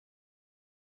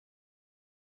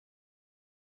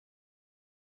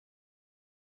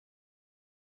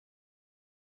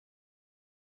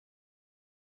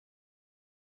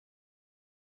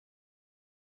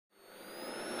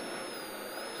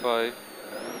5,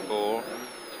 4,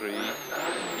 3, 2, 1,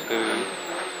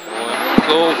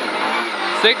 go.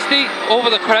 60 over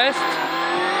the crest,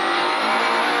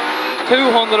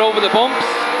 200 over the bumps,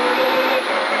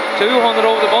 200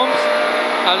 over the bumps,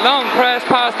 a long crest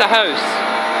past the house,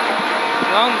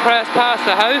 long crest past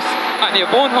the house, and you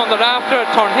have 100 after,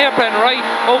 turn hairpin right,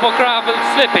 over gravel,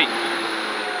 slippy,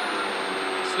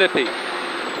 slippy,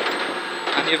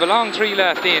 and you have a long 3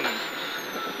 left in,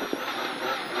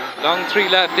 long 3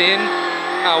 left in,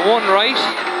 1 right,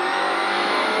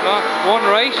 1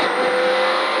 right,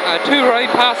 2 right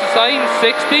past the sign,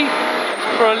 60,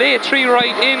 for a late 3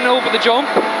 right in over the jump,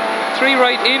 3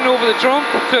 right in over the jump,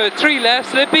 to a 3 left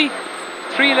slippy,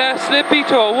 3 left slippy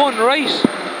to a 1 right,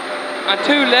 and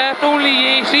 2 left, only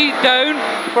 80, down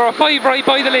for a 5 right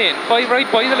by the lane, 5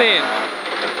 right by the lane,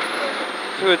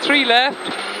 to a 3 left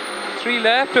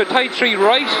to a tight 3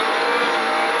 right,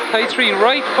 tight 3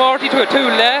 right, 40 to a 2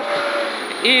 left,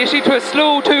 80 to a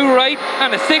slow 2 right,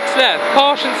 and a 6 left,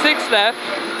 caution 6 left,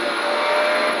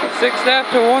 6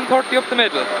 left to 130 up the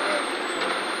middle,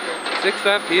 6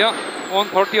 left here,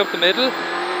 130 up the middle,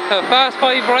 a fast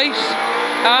 5 right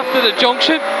after the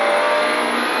junction,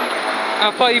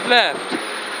 and 5 left,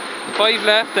 5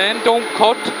 left then, don't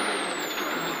cut,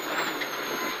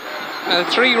 and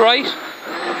 3 right,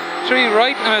 3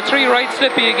 right, and a 3 right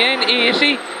slippy again,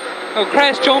 80, a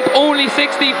crest jump, only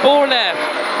 60, 4 left,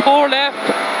 4 left,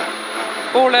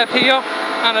 4 left here,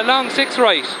 and a long 6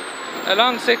 right, a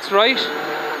long 6 right,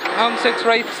 long 6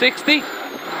 right, 60,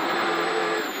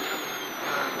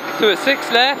 to a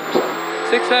 6 left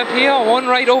here, 1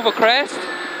 right over crest,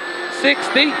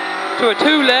 60, to a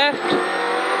 2 left,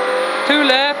 2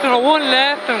 left and a 1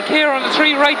 left, and care on the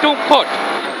 3 right, don't cut,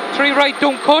 3 right,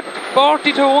 don't cut,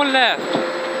 40 to a 1 left,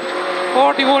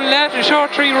 41 left and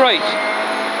short 3 right,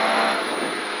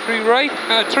 3 right,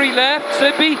 3 left,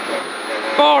 slippy,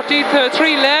 40 to a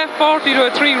 3 left, 40 to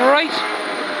a 3 right,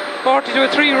 40 to a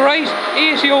 3 right,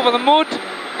 80 over the mud,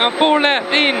 and 4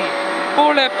 left in,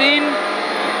 4 left in,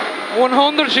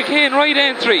 100 chicane right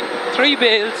entry, 3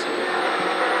 bales,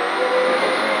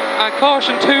 and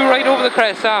caution 2 right over the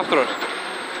crest after it.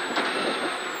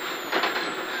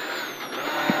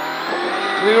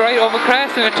 2 right over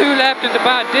crest and a 2 left into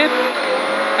bad dip,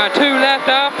 and 2 left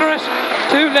after it,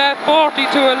 2 left, 40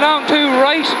 to a long 2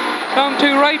 right,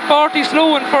 40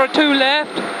 slowing for a 2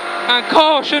 left, and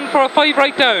caution for a 5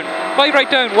 right down,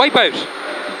 wipe out,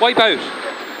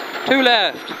 2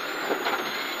 left,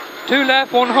 2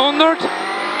 left 100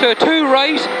 to a 2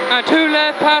 right, and 2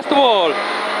 left past the wall,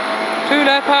 2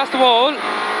 left past the wall,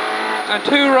 and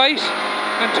 2 right,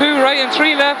 and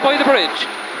 3 left by the bridge,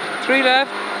 3 left,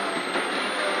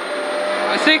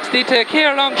 60 to a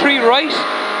care long 3 right,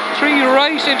 3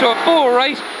 right into a 4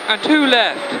 right, and 2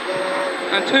 left,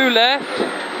 and 2 left,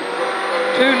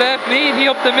 2 left, 80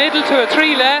 up the middle to a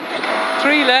 3 left,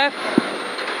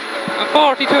 and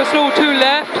 40 to a slow 2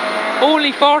 left,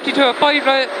 only 40 to a 5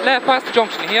 left past the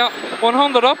junction here,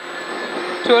 100 up,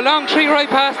 to a long 3 right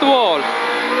past the wall,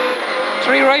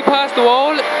 3 right past the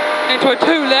wall, into a 2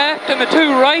 left and a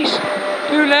 2 right,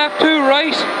 2 left, 2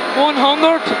 right,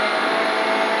 100,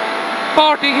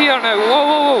 40 here now,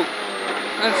 whoa,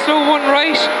 and slow 1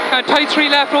 right, and tight 3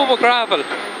 left over gravel,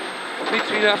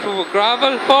 3 left over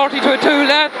gravel, 40 to a 2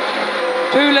 left,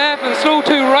 and slow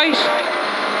 2 right,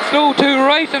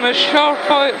 and a short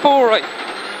 4 right,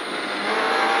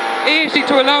 80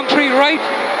 to a long 3 right,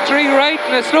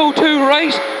 and a slow 2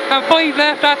 right, and 5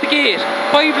 left at the gate,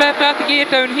 5 left at the gate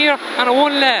down here, and a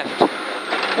 1 left,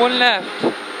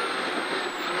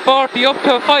 40 up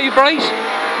to a 5 right,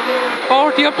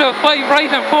 40 up to a 5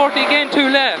 right, and 40 again 2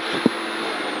 left,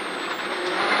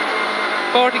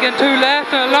 40 again 2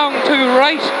 left, and a long 2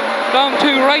 right,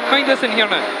 mind this in here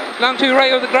now, long 2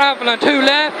 right over the gravel, and 2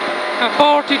 left, and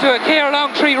 40 to a care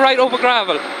long 3 right over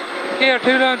gravel, care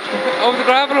 2 long over the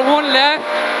gravel, and 1 left,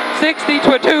 60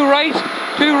 to a 2 right,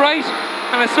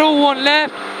 and a slow 1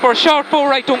 left for a short 4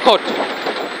 right, don't cut,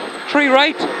 3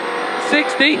 right,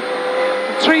 60,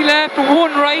 3 left,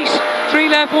 1 right, 3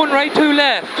 left, 1 right, 2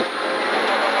 left,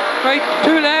 right,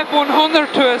 2 left,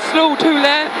 100 to a slow 2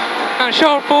 left, and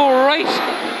short 4 right,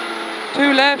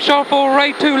 2 left, short 4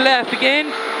 right, 2 left again,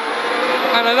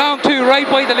 and a long 2 right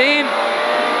by the lane,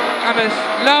 and a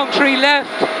long 3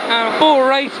 left, and a 4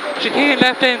 right, chicane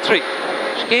left entry,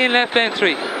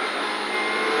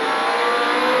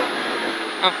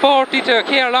 and 40 to a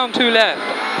care long 2 left,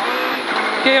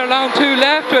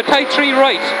 to a tight 3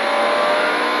 right,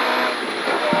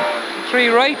 3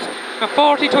 right, and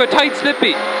 40 to a tight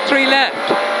slippy, 3 left,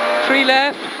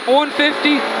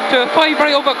 150 to a 5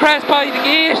 right over crest by the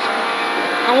gate,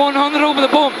 and 100 over the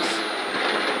bumps,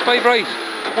 5 right,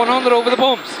 100 over the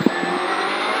bumps.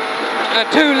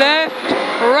 And 2 left,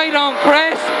 right on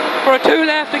crest for a 2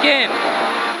 left again.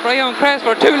 Right on crest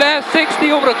for 2 left,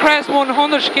 60 over the crest,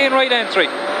 100 chicane right entry.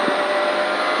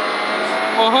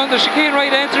 100 chicane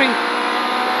right entry.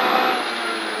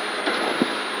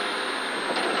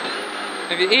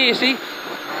 Maybe 80.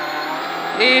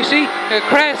 80,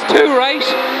 crest, 2 right,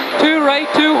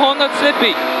 200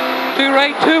 slippy. 2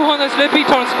 right, 200 slippy,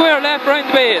 turn square left round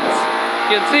the bales.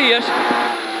 You'll see it.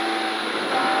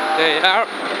 There you are.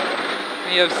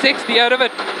 And you have 60 out of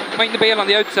it, mind the bale on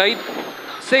the outside.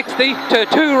 60 to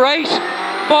 2 right,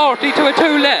 40 to a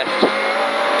 2 left.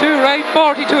 2 right,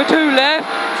 40 to a 2 left,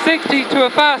 60 to a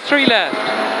fast 3 left.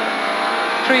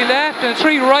 3 left and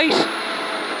 3 right.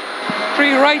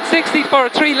 3 right, 60 for a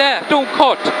 3 left, don't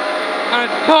cut. And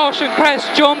caution,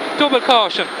 crest, jump, double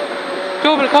caution.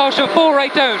 Double caution, 4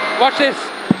 right down. Watch this.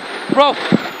 Rough.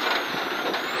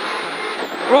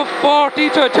 Rough 40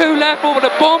 to a 2 left over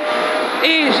the bump.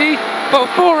 80, but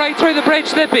 4 right through the bridge,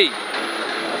 slippy.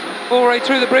 4 right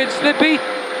through the bridge, slippy.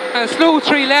 And slow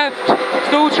 3 left.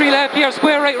 Slow 3 left here,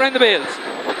 square right round the bales.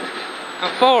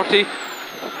 And 40.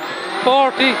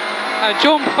 40. And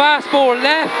jump fast 4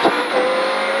 left.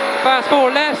 Fast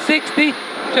 4 left, 60.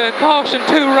 To a caution,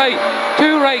 2 right.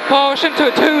 2 right, caution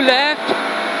to a 2 left.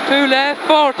 2 left,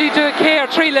 40 to a care,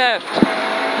 3 left.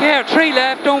 Care, 3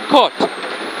 left, don't cut.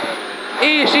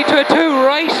 80 to a 2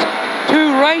 right.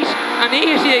 2 right, and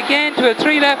 80 again to a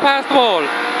 3 left past the wall.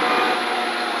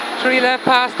 3 left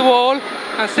past the wall,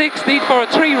 and 60 for a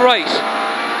 3 right.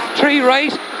 3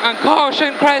 right, and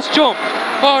caution, crest, jump.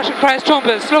 Caution, crest, jump,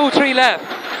 and slow 3 left.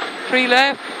 3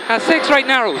 left, and 6 right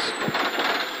narrows.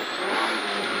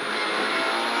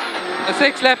 And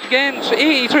 6 left again,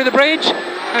 80 through the bridge,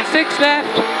 and 6 left.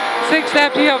 6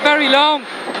 left here, very long.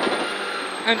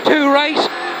 And 2 right,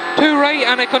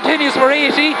 and it continues for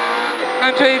 80.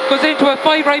 And it goes into a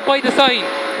 5 right by the sign.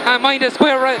 And mind a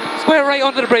square right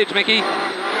under the bridge, Mickey.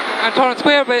 And turn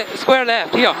square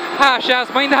left, here. Half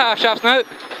shafts, mind the half shafts now.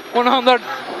 100,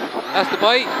 that's the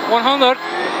bite, 100.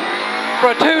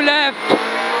 For a 2 left.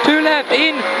 2 left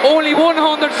in, only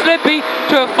 100 slippy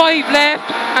to a 5 left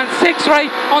and 6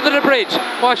 right under the bridge.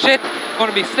 Watch it, going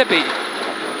to be slippy.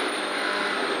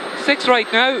 6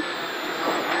 right now.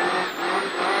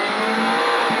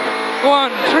 Go on,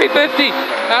 350.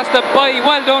 That's the buy.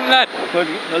 Well done, lad.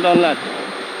 Well done, lad.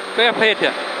 Fair play to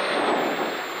you.